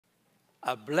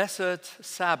A blessed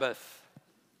Sabbath.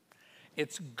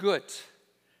 It's good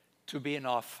to be in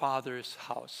our Father's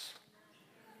house.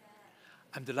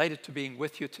 I'm delighted to be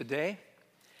with you today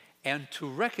and to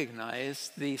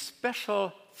recognize the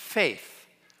special faith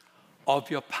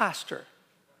of your pastor.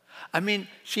 I mean,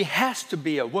 she has to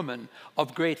be a woman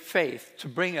of great faith to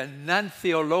bring a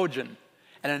non-theologian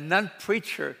and a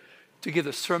non-preacher to give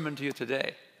a sermon to you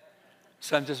today.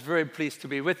 So I'm just very pleased to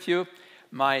be with you.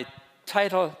 My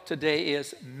title today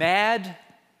is Mad,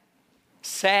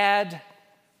 Sad,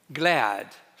 Glad.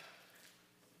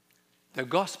 The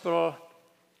Gospel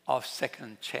of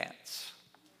Second Chance.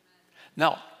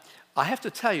 Now, I have to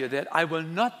tell you that I will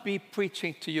not be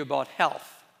preaching to you about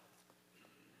health.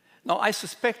 Now, I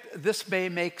suspect this may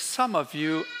make some of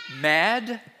you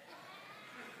mad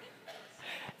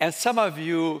and some of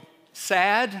you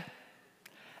sad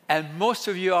and most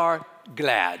of you are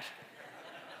glad.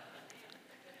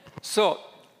 So,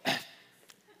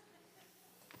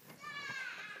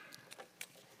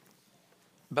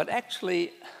 but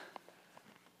actually,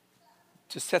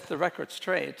 to set the record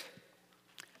straight,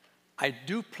 I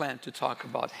do plan to talk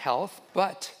about health,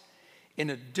 but in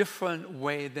a different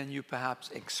way than you perhaps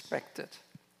expected.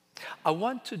 I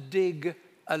want to dig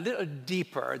a little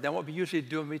deeper than what we usually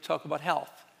do when we talk about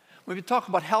health. When we talk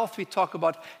about health, we talk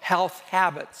about health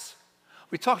habits.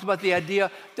 We talked about the idea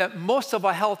that most of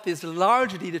our health is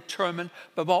largely determined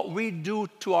by what we do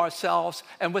to ourselves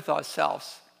and with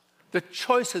ourselves, the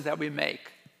choices that we make,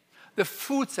 the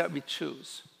foods that we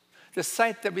choose, the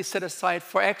site that we set aside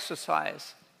for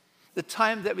exercise, the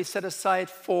time that we set aside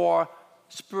for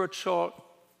spiritual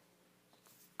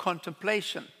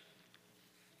contemplation,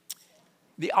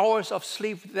 the hours of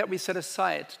sleep that we set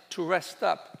aside to rest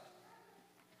up.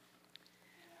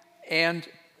 And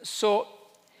so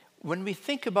when we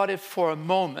think about it for a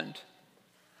moment,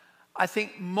 I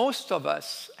think most of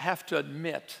us have to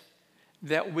admit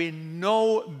that we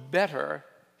know better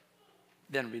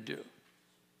than we do.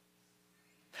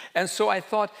 And so I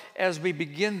thought as we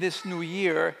begin this new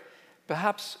year,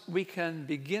 perhaps we can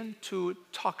begin to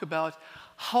talk about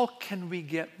how can we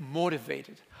get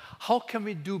motivated? How can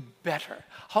we do better?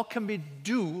 How can we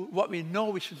do what we know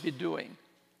we should be doing?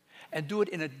 And do it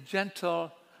in a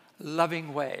gentle,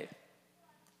 loving way.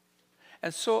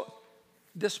 And so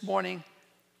this morning,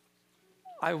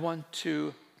 I want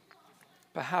to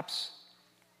perhaps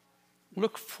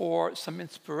look for some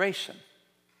inspiration.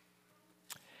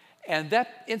 And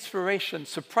that inspiration,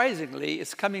 surprisingly,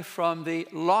 is coming from the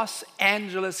Los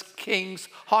Angeles Kings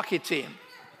hockey team.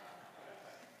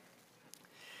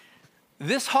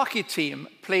 This hockey team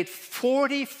played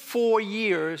 44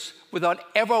 years without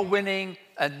ever winning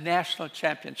a national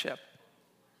championship.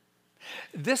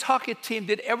 This hockey team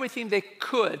did everything they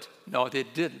could. No, they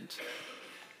didn't.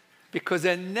 Because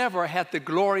they never had the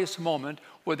glorious moment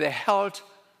where they held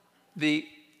the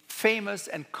famous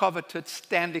and coveted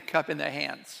Stanley Cup in their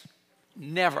hands.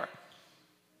 Never.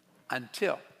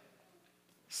 Until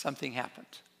something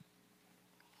happened.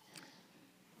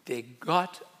 They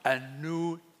got a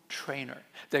new trainer.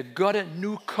 They got a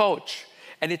new coach.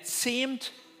 And it seemed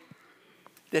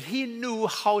that he knew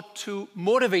how to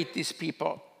motivate these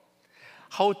people,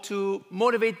 how to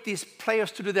motivate these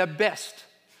players to do their best,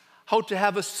 how to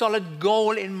have a solid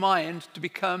goal in mind to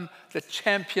become the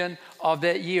champion of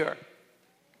that year.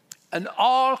 An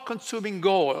all-consuming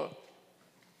goal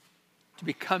to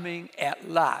becoming at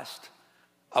last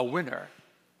a winner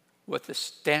with the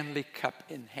Stanley Cup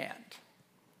in hand.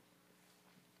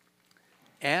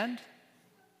 And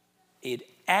it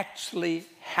actually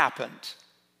happened.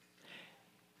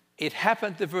 It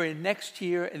happened the very next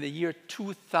year, in the year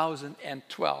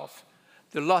 2012.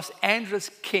 The Los Angeles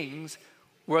Kings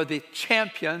were the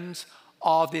champions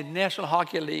of the National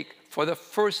Hockey League for the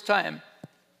first time.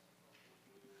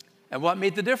 And what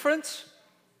made the difference?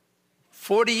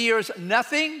 40 years,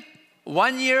 nothing.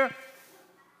 1 year,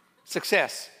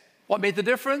 success. What made the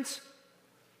difference?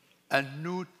 A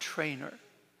new trainer,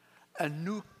 a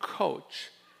new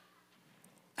coach,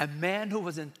 a man who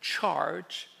was in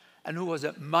charge and who was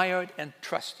admired and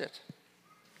trusted.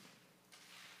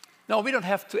 Now, we don't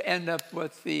have to end up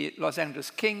with the Los Angeles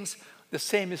Kings. The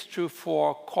same is true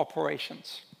for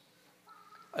corporations.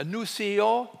 A new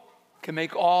CEO can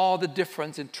make all the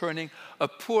difference in turning a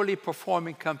poorly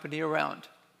performing company around.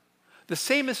 The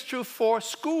same is true for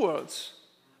schools.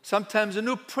 Sometimes a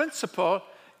new principal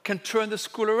can turn the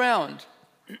school around.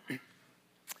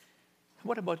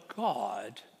 What about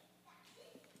God?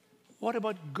 What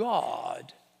about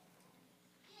God?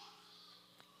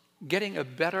 Getting a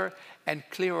better and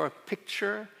clearer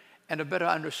picture and a better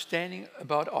understanding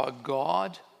about our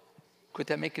God Could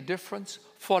that make a difference?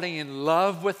 Falling in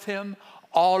love with him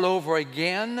all over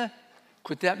again?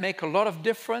 Could that make a lot of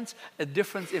difference? A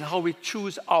difference in how we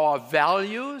choose our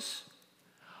values,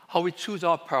 how we choose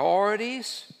our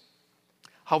priorities,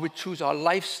 how we choose our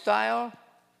lifestyle,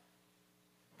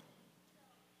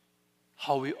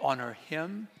 how we honor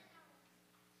him?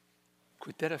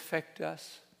 Could that affect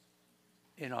us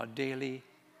in our daily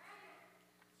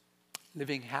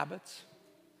living habits?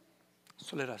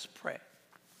 So let us pray.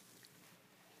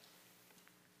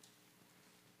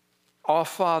 Our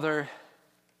Father,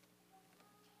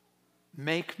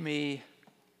 make me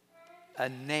a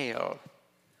nail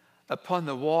upon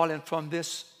the wall, and from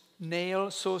this nail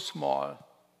so small,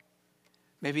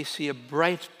 may we see a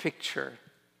bright picture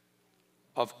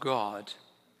of God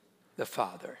the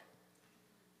Father.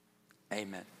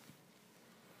 Amen.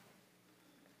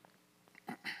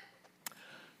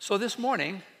 So this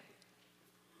morning,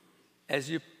 as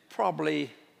you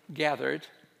probably gathered,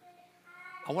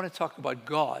 I want to talk about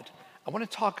God. I want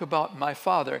to talk about my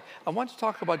Father. I want to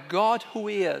talk about God, who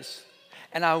he is.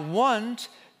 And I want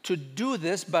to do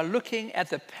this by looking at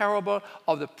the parable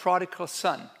of the prodigal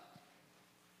son.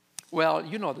 Well,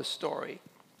 you know the story.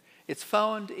 It's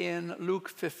found in Luke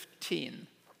 15.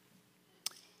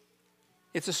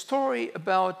 It's a story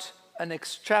about an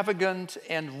extravagant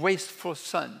and wasteful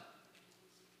son.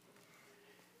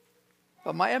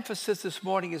 But my emphasis this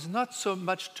morning is not so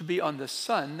much to be on the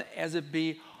son as it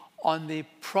be on the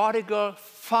prodigal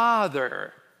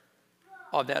father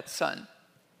of that son.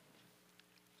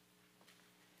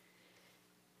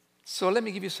 So let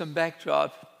me give you some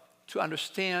backdrop to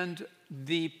understand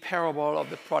the parable of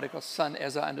the prodigal son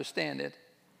as I understand it.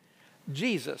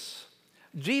 Jesus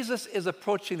is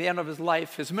approaching the end of his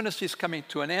life. His ministry is coming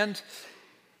to an end,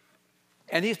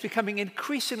 and he's becoming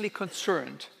increasingly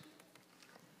concerned.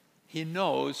 He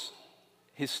knows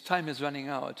his time is running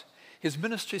out. His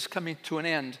ministry is coming to an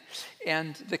end,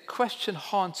 and the question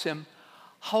haunts him,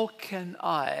 how can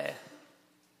I,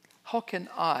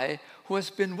 who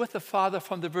has been with the Father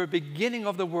from the very beginning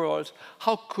of the world,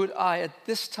 how could I at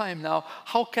this time now,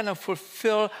 how can I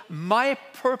fulfill my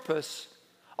purpose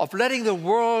of letting the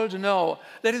world know,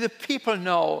 letting the people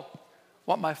know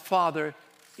what my Father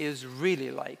is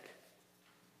really like?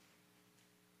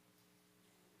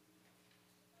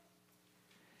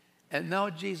 And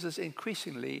now Jesus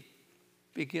increasingly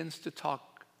begins to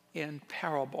talk in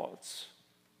parables.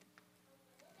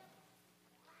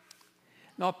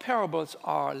 Now, parables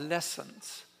are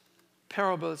lessons.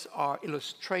 Parables are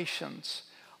illustrations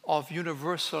of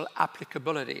universal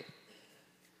applicability.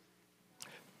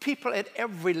 People at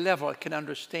every level can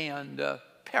understand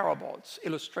parables,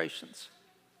 illustrations.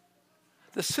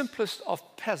 The simplest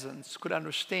of peasants could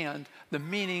understand the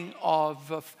meaning of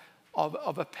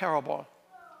a parable.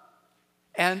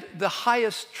 And the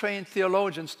highest trained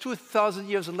theologians, 2,000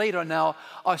 years later now,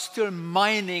 are still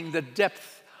mining the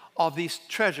depth of these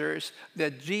treasures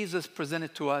that Jesus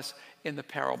presented to us in the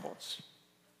parables.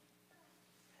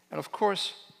 And of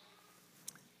course,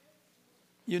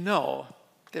 you know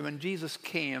that when Jesus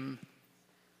came,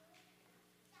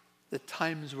 the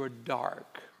times were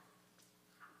dark.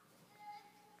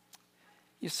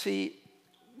 You see,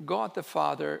 God the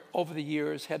Father, over the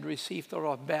years, had received a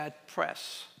lot of bad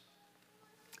press.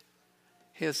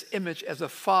 His image as a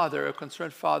father, a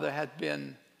concerned father, had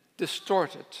been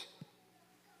distorted.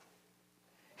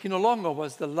 He no longer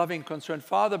was the loving, concerned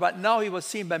father, but now he was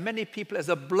seen by many people as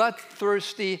a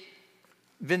bloodthirsty,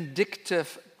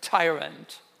 vindictive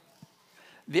tyrant.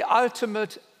 The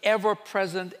ultimate,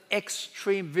 ever-present,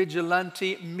 extreme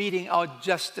vigilante meting out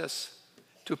justice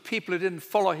to people who didn't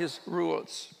follow his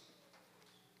rules.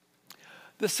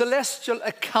 The celestial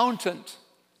accountant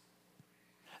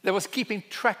that was keeping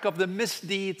track of the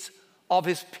misdeeds of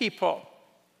his people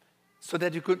so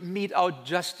that he could mete out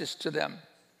justice to them.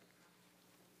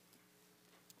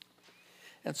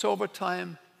 And so over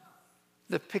time,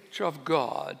 the picture of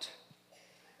God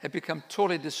had become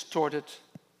totally distorted,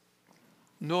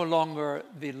 no longer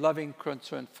the loving,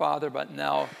 concerned father, but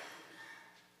now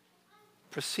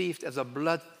perceived as a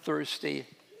bloodthirsty,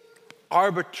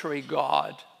 arbitrary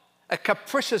God, a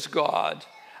capricious God,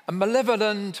 a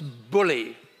malevolent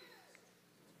bully.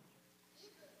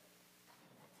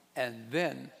 And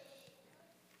then,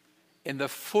 in the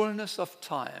fullness of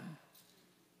time,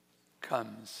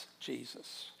 comes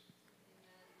Jesus.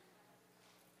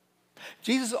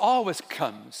 Jesus always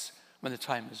comes when the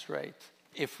time is right,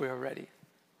 if we are ready.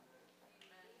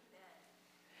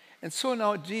 And so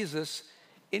now Jesus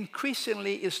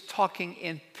increasingly is talking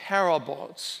in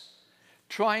parables,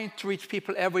 trying to reach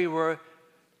people everywhere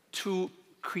to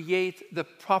create the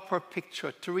proper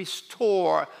picture, to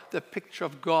restore the picture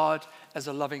of God as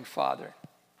a loving Father.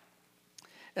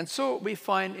 And so we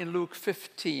find in Luke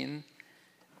 15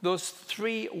 those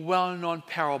three well-known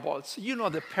parables. You know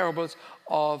the parables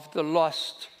of the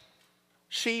lost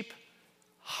sheep.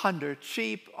 100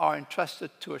 sheep are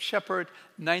entrusted to a shepherd,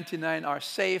 99 are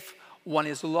safe, one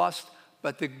is lost,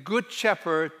 but the good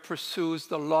shepherd pursues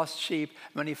the lost sheep.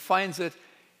 When he finds it,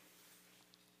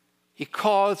 he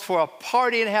calls for a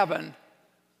party in heaven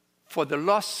for the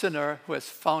lost sinner who has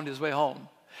found his way home.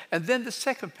 And then the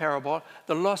second parable,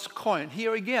 the lost coin.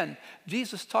 Here again,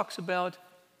 Jesus talks about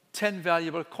 10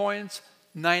 valuable coins,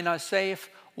 9 are safe,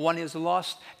 1 is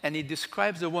lost, and he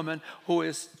describes a woman who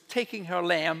is taking her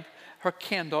lamp, her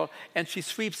candle, and she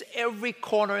sweeps every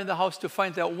corner in the house to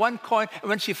find that one coin. And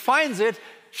when she finds it,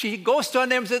 she goes to her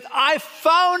neighbor and says, I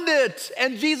found it.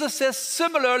 And Jesus says,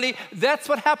 similarly, that's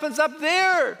what happens up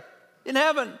there in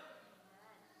heaven.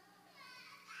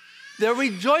 They're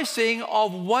rejoicing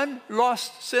of one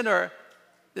lost sinner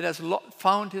that has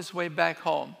found his way back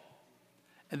home.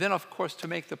 And then, of course, to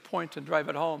make the point and drive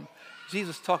it home,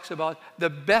 Jesus talks about the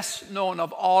best known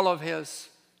of all of his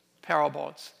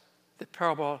parables, the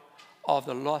parable of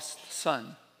the lost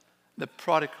son, the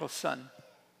prodigal son.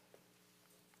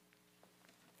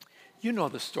 You know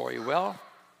the story well,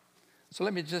 so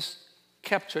let me just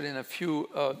capture it in a few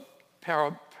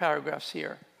paragraphs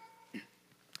here.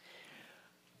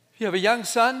 You have a young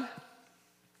son.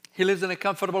 He lives in a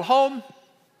comfortable home.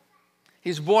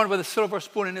 He's born with a silver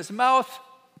spoon in his mouth.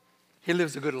 He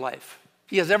lives a good life.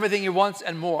 He has everything he wants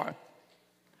and more.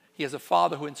 He has a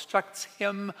father who instructs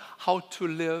him how to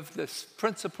live the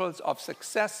principles of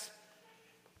success,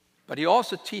 but he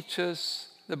also teaches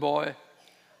the boy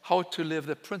how to live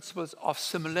the principles of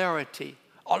similarity.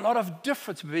 A lot of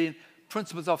difference between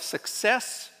principles of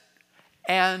success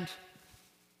and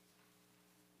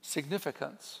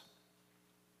significance.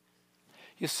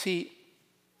 You see,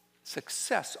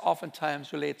 success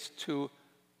oftentimes relates to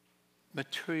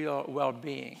material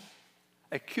well-being,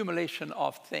 accumulation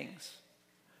of things.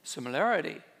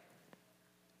 Similarity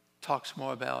talks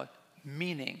more about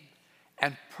meaning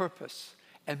and purpose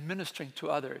and ministering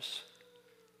to others,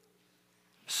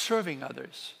 serving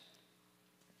others.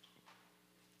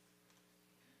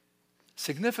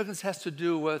 Significance has to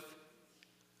do with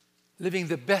living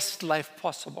the best life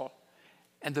possible.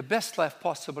 And the best life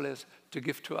possible is to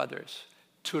give to others.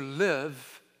 To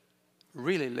live,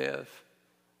 really live,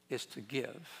 is to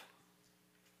give.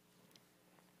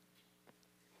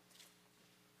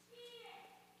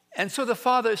 And so the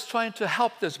father is trying to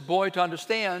help this boy to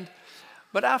understand,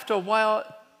 but after a while,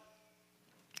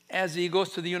 as he goes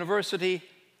to the university,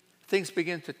 things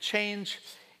begin to change,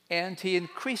 and he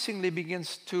increasingly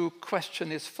begins to question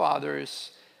his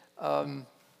father's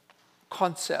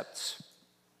concepts.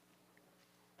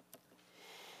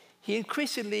 He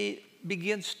increasingly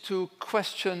begins to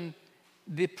question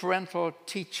the parental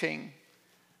teaching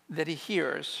that he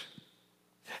hears.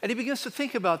 And he begins to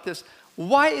think about this.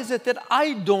 Why is it that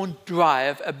I don't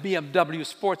drive a BMW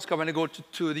sports car when I go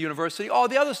to the university? All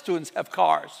the other students have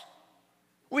cars.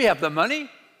 We have the money.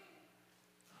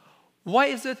 Why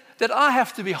is it that I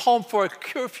have to be home for a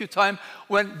curfew time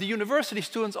when the university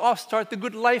students all start the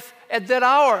good life at that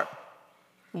hour?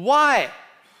 Why?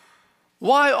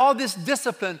 Why all this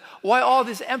discipline? Why all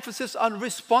this emphasis on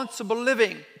responsible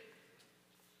living?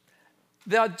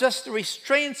 There are just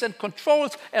restraints and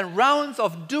controls and rounds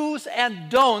of do's and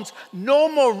don'ts.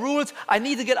 No more rules. I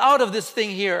need to get out of this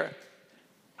thing here.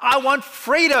 I want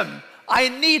freedom. I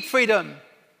need freedom.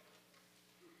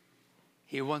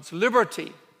 He wants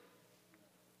liberty.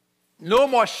 No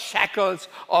more shackles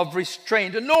of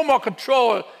restraint and no more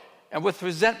control. And with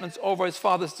resentments over his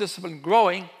father's discipline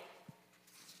growing,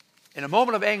 in a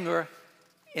moment of anger,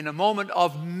 in a moment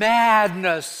of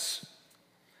madness,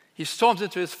 he storms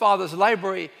into his father's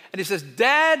library and he says,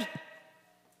 Dad,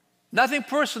 nothing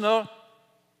personal,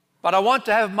 but I want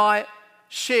to have my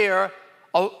share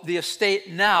of the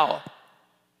estate now.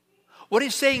 What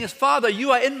he's saying is, Father,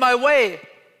 you are in my way.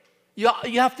 You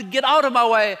have to get out of my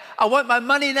way. I want my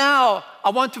money now. I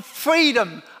want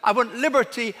freedom. I want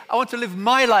liberty. I want to live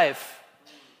my life.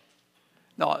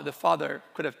 No, the father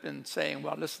could have been saying,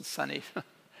 well, listen, Sonny,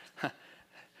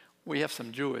 we have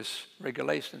some Jewish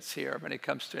regulations here when it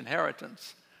comes to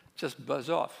inheritance. Just buzz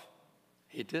off.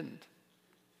 He didn't.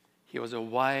 He was a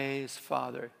wise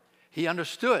father. He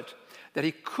understood that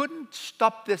he couldn't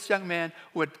stop this young man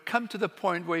who had come to the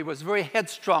point where he was very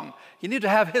headstrong. He needed to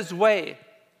have his way.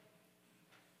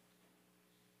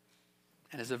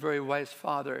 And as a very wise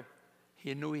father,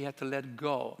 he knew he had to let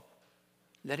go.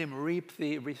 Let him reap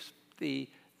the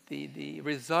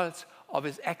results of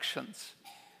his actions.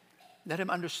 Let him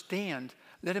understand.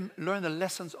 Let him learn the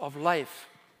lessons of life.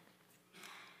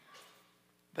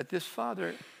 But this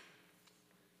father,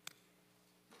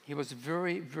 he was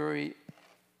very, very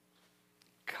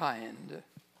kind.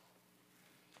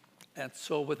 And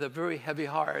so with a very heavy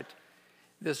heart,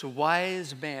 this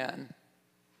wise man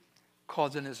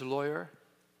calls in his lawyer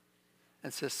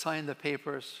and says, sign the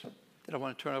papers that I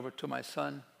want to turn over to my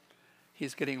son.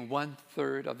 He's getting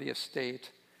 1/3 of the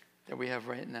estate that we have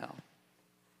right now.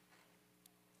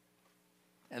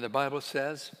 And the Bible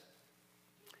says,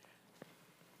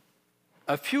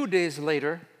 a few days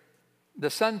later, the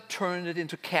son turned it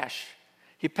into cash.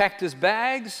 He packed his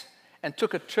bags and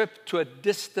took a trip to a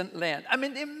distant land. I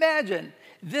mean, imagine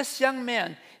this young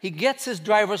man. He gets his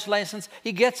driver's license.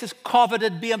 He gets his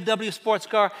coveted BMW sports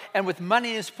car. And with money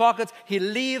in his pockets, he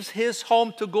leaves his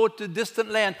home to go to a distant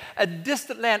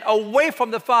land away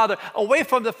from the father, away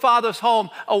from the father's home,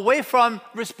 away from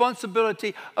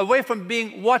responsibility, away from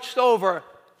being watched over.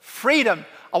 Freedom.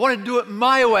 I want to do it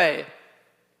my way.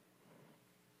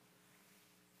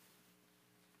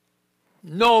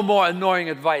 No more annoying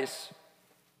advice.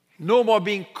 No more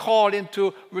being called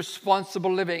into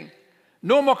responsible living.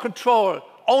 No more control.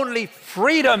 Only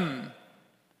freedom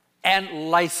and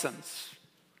license.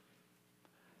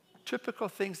 Typical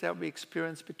things that we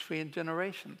experience between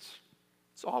generations.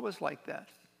 It's always like that.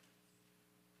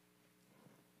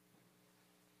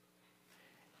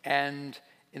 And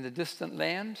in the distant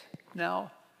land,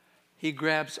 now, he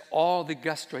grabs all the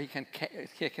gusto he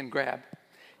can grab.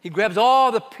 He grabs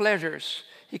all the pleasures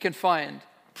he can find.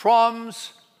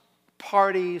 Proms,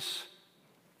 parties,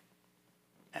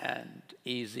 and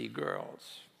easy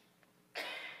girls.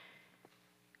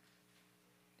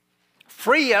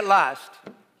 Free at last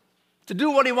to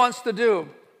do what he wants to do.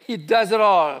 He does it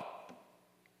all.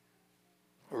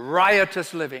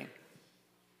 Riotous living.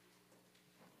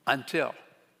 Until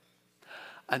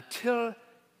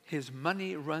his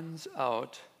money runs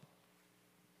out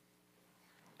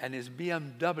and his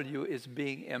BMW is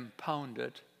being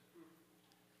impounded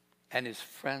and his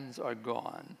friends are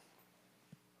gone.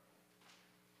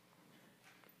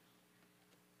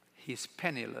 He's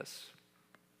penniless.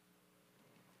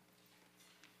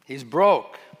 He's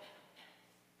broke.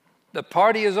 The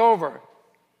party is over.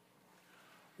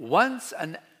 Once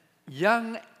a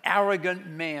young, arrogant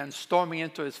man storming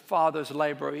into his father's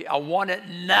library, I want it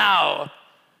now.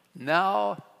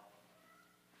 Now,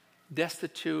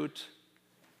 destitute,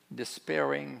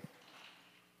 despairing,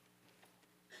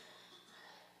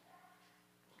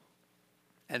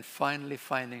 and finally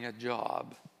finding a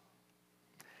job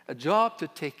to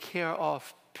take care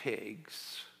of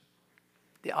pigs,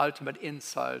 the ultimate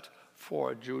insult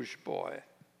for a Jewish boy.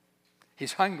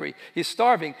 He's hungry, he's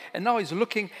starving, and now he's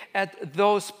looking at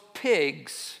those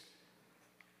pigs,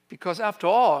 because after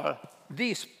all,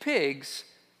 these pigs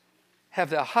have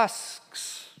their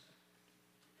husks.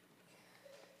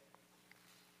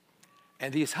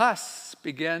 And these husks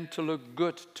began to look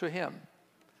good to him.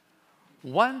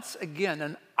 Once again,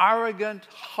 an arrogant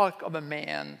hulk of a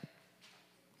man,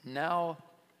 now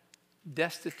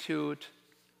destitute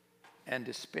and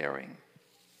despairing.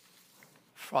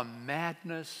 From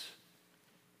madness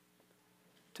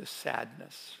to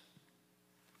sadness.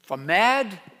 From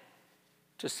mad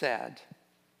to sad.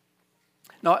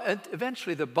 Now,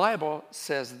 eventually the Bible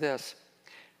says this,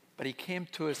 but he came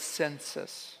to his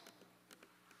senses,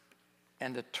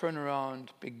 and the turnaround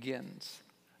begins.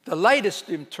 The light is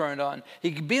being turned on. He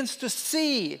begins to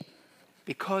see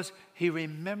because he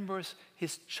remembers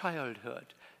his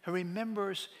childhood. He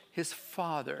remembers his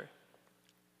father.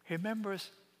 He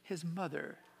remembers his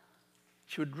mother.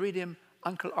 She would read him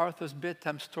Uncle Arthur's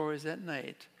bedtime stories at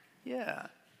night. Yeah.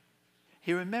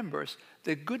 He remembers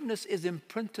the goodness is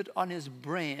imprinted on his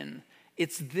brain.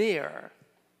 It's there.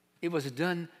 It was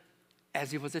done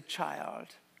as he was a child.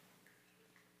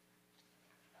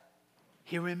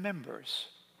 He remembers.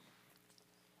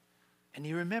 And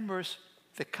he remembers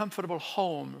the comfortable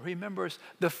home. He remembers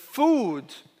the food.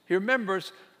 He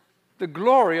remembers the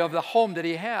glory of the home that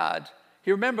he had.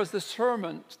 He remembers the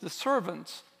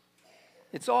servants.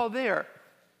 It's all there.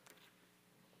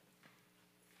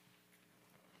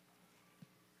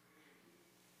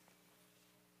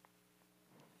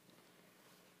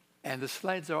 And the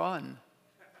slides are on.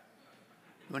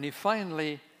 When he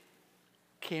finally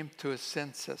came to his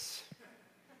senses.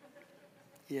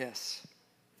 Yes.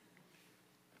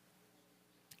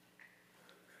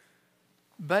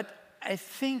 But I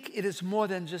think it is more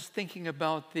than just thinking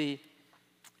about the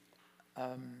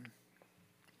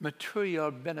material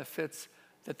benefits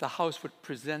that the house would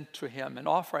present to him and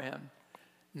offer him.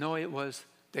 No, it was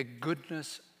the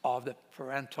goodness of the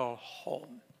parental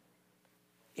home.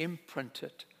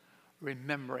 Imprinted,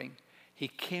 remembering. He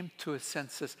came to his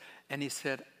senses and he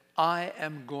said, I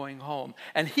am going home.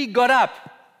 And he got up.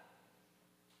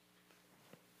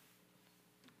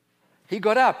 He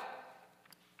got up.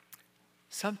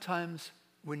 Sometimes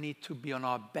we need to be on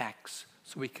our backs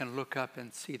so we can look up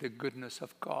and see the goodness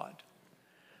of God.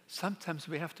 Sometimes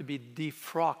we have to be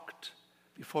defrocked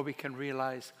before we can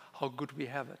realize how good we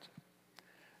have it.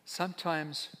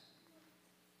 Sometimes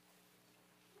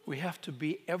we have to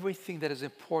be everything that is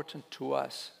important to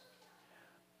us,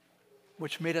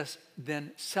 which made us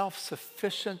then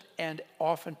self-sufficient and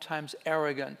oftentimes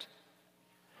arrogant.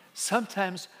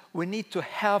 Sometimes we need to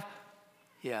have,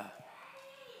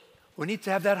 we need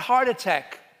to have that heart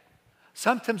attack.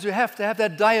 Sometimes we have to have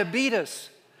that diabetes.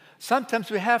 Sometimes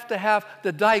we have to have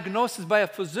the diagnosis by a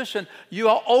physician, you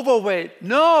are overweight.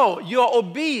 No, you are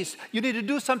obese. You need to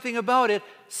do something about it.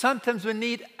 Sometimes we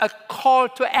need a call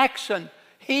to action.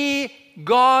 He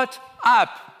got up.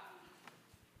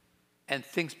 And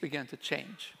things began to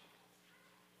change.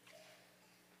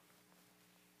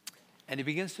 And he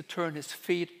begins to turn his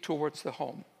feet towards the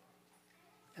home.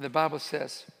 And the Bible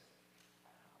says,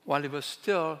 while he was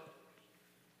still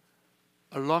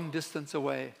a long distance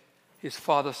away, his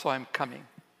father saw him coming.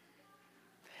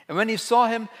 And when he saw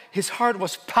him, his heart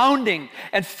was pounding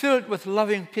and filled with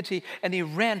loving pity, and he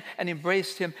ran and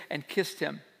embraced him and kissed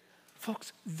him.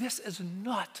 Folks, this is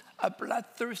not a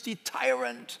bloodthirsty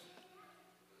tyrant.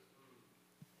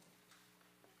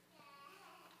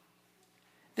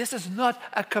 This is not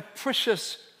a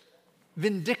capricious,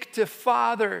 vindictive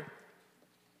father.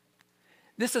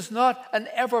 This is not an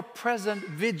ever-present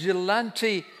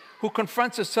vigilante who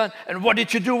confronts his son, and what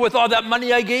did you do with all that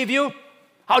money I gave you?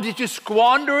 How did you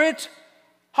squander it?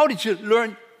 How did you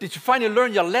learn? Did you finally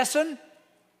learn your lesson?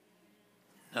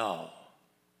 No.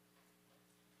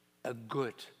 A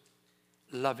good,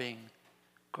 loving,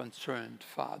 concerned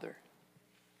father.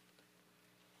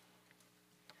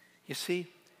 You see,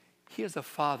 here's a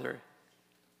father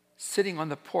sitting on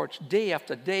the porch day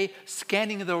after day,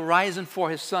 scanning the horizon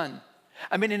for his son.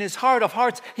 I mean, in his heart of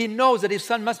hearts, he knows that his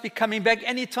son must be coming back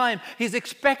anytime. He's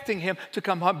expecting him to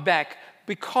come back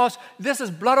because this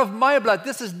is blood of my blood.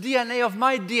 This is DNA of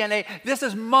my DNA. This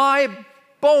is my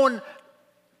bone.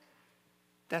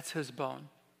 That's his bone.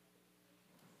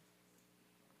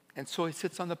 And so he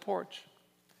sits on the porch,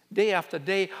 day after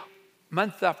day,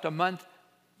 month after month,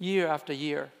 year after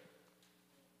year.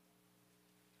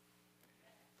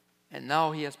 And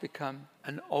now he has become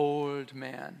an old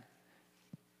man.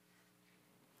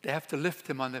 They have to lift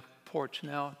him on the porch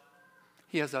now.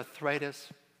 He has arthritis.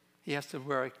 He has to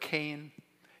wear a cane.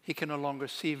 He can no longer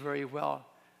see very well.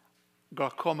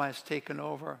 Glaucoma has taken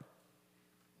over.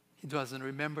 He doesn't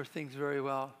remember things very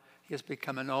well. He has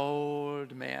become an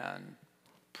old man.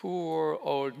 Poor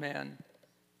old man.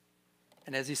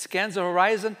 And as he scans the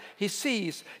horizon, he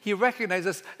sees, he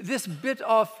recognizes this bit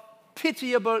of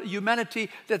pitiable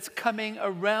humanity that's coming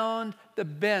around the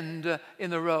bend in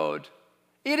the road.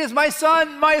 It is my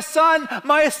son, my son,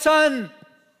 my son.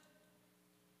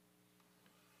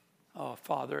 Oh,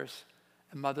 fathers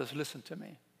and mothers, listen to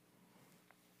me.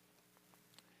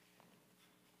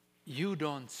 You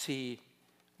don't see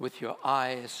with your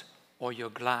eyes or your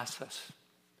glasses.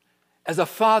 As a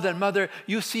father and mother,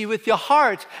 you see with your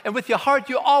heart. And with your heart,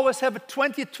 you always have a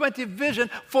 20/20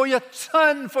 vision for your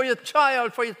son, for your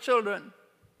child, for your children.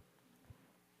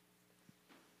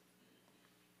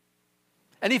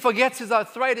 And he forgets his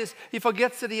arthritis. He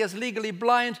forgets that he is legally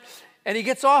blind. And he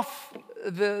gets off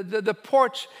the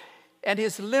porch, and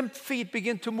his limp feet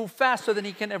begin to move faster than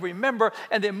he can ever remember.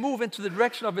 And they move into the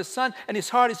direction of his son, and his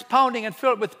heart is pounding and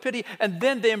filled with pity. And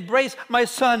then they embrace, my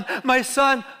son,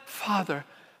 Father,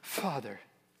 Father.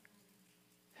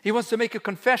 He wants to make a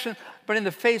confession, but in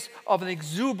the face of an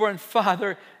exuberant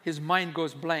father, his mind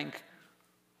goes blank.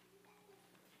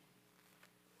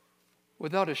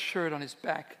 Without a shirt on his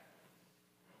back,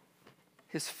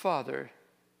 his father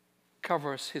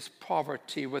covers his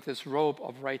poverty with his robe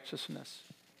of righteousness.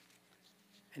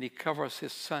 And he covers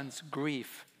his son's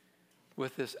grief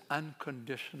with his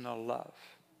unconditional love.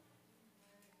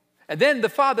 And then the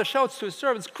father shouts to his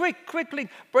servants, quickly,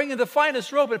 bring in the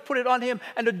finest robe and put it on him,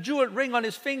 and a jeweled ring on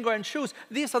his finger and shoes.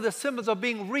 These are the symbols of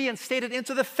being reinstated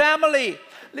into the family.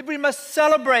 We must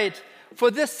celebrate. For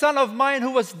this son of mine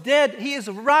who was dead, he is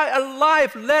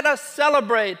alive. Let us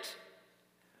celebrate.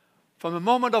 From a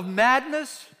moment of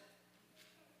madness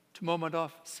to a moment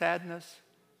of sadness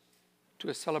to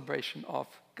a celebration of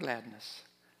gladness.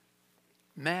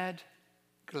 Mad,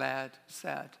 glad,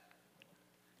 sad.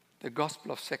 The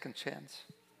gospel of second chance.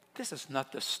 This is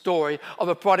not the story of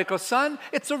a prodigal son.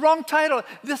 It's the wrong title.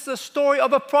 This is the story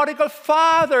of a prodigal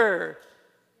father.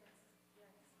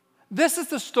 This is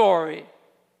the story.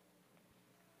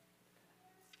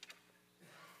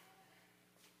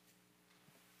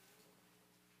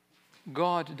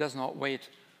 God does not wait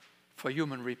for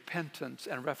human repentance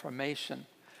and reformation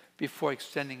before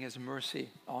extending his mercy.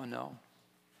 Oh no.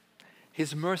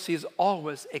 His mercy is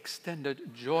always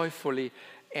extended joyfully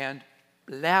and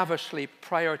lavishly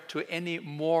prior to any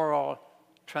moral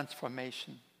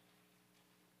transformation.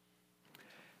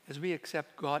 As we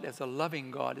accept God, as a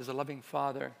loving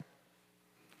Father,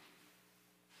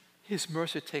 his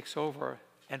mercy takes over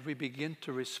and we begin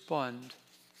to respond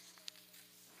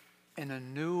in a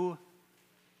new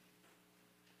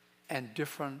and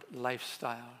different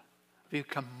lifestyle. We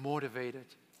become motivated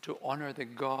to honor the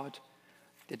God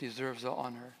that deserves the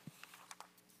honor.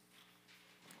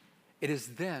 It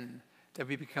is then that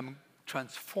we become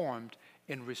transformed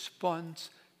in response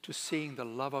to seeing the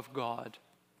love of God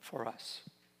for us.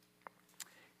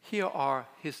 Here are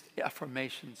his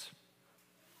affirmations.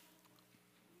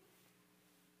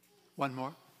 One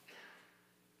more.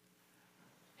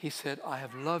 He said, I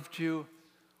have loved you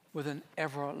with an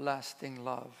everlasting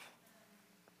love.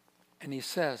 And he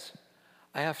says,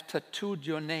 I have tattooed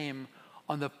your name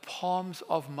on the palms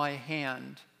of my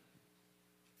hand.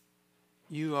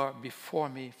 You are before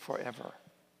me forever.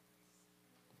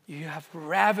 You have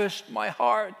ravished my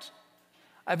heart.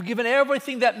 I've given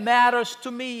everything that matters to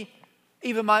me,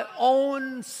 even my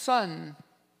own son.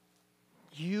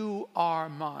 You are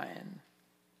mine.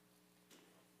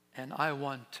 And I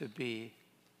want to be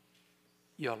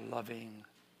your loving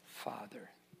Father.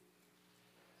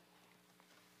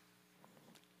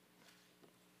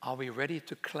 Are we ready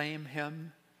to claim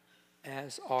him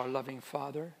as our loving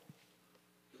Father?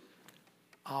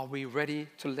 Are we ready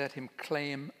to let him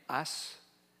claim us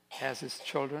as his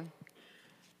children?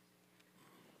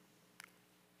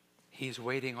 He's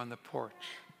waiting on the porch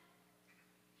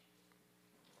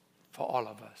for all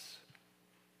of us.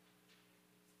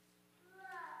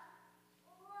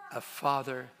 A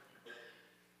father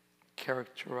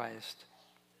characterized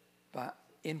by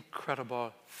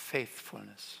incredible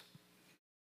faithfulness.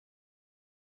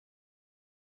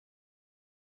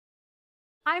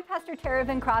 I'm Pastor Tara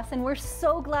Van Cross, and we're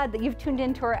so glad that you've tuned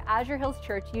into our Azure Hills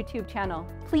Church YouTube channel.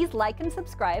 Please like and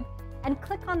subscribe, and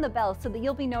click on the bell so that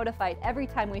you'll be notified every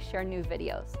time we share new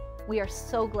videos. We are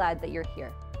so glad that you're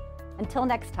here. Until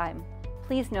next time,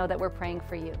 please know that we're praying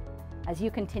for you as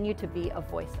you continue to be a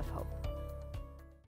voice of hope.